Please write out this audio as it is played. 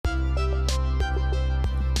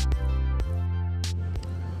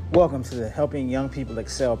Welcome to the Helping Young People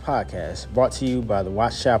Excel podcast, brought to you by the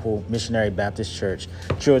Watts Chapel Missionary Baptist Church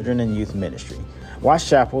Children and Youth Ministry. Watts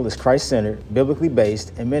Chapel is Christ-centered, biblically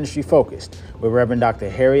based, and ministry-focused, where Reverend Dr.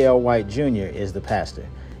 Harry L. White Jr. is the pastor.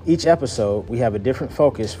 Each episode, we have a different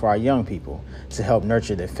focus for our young people to help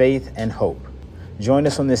nurture their faith and hope. Join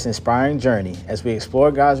us on this inspiring journey as we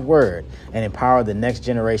explore God's Word and empower the next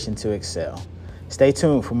generation to excel. Stay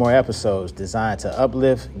tuned for more episodes designed to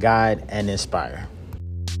uplift, guide, and inspire.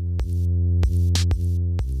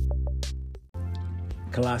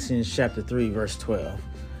 Colossians chapter 3, verse 12.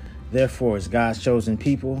 Therefore, as God's chosen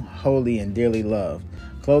people, holy and dearly loved,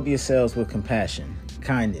 clothe yourselves with compassion,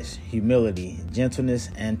 kindness, humility, gentleness,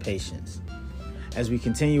 and patience. As we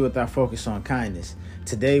continue with our focus on kindness,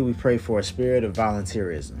 today we pray for a spirit of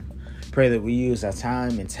volunteerism. Pray that we use our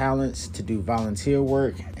time and talents to do volunteer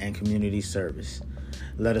work and community service.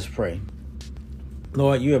 Let us pray.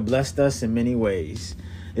 Lord, you have blessed us in many ways.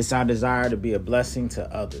 It's our desire to be a blessing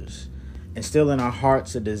to others. Instill in our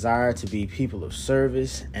hearts a desire to be people of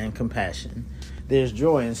service and compassion. There's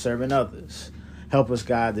joy in serving others. Help us,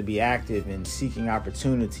 God, to be active in seeking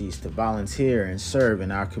opportunities to volunteer and serve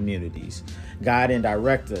in our communities. Guide and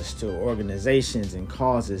direct us to organizations and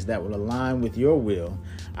causes that will align with your will,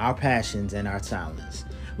 our passions, and our talents.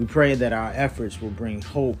 We pray that our efforts will bring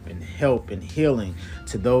hope and help and healing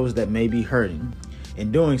to those that may be hurting. In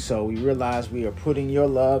doing so, we realize we are putting your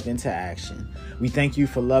love into action. We thank you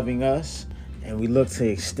for loving us, and we look to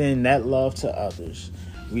extend that love to others.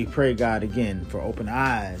 We pray, God, again, for open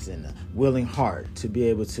eyes and a willing heart to be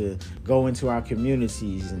able to go into our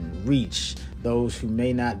communities and reach those who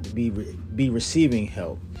may not be receiving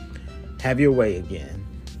help. Have your way again.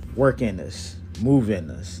 Work in us. Move in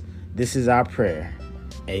us. This is our prayer.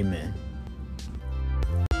 Amen.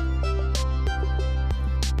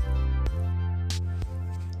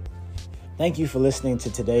 Thank you for listening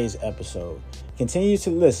to today's episode. Continue to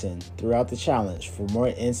listen throughout the challenge for more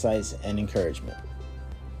insights and encouragement.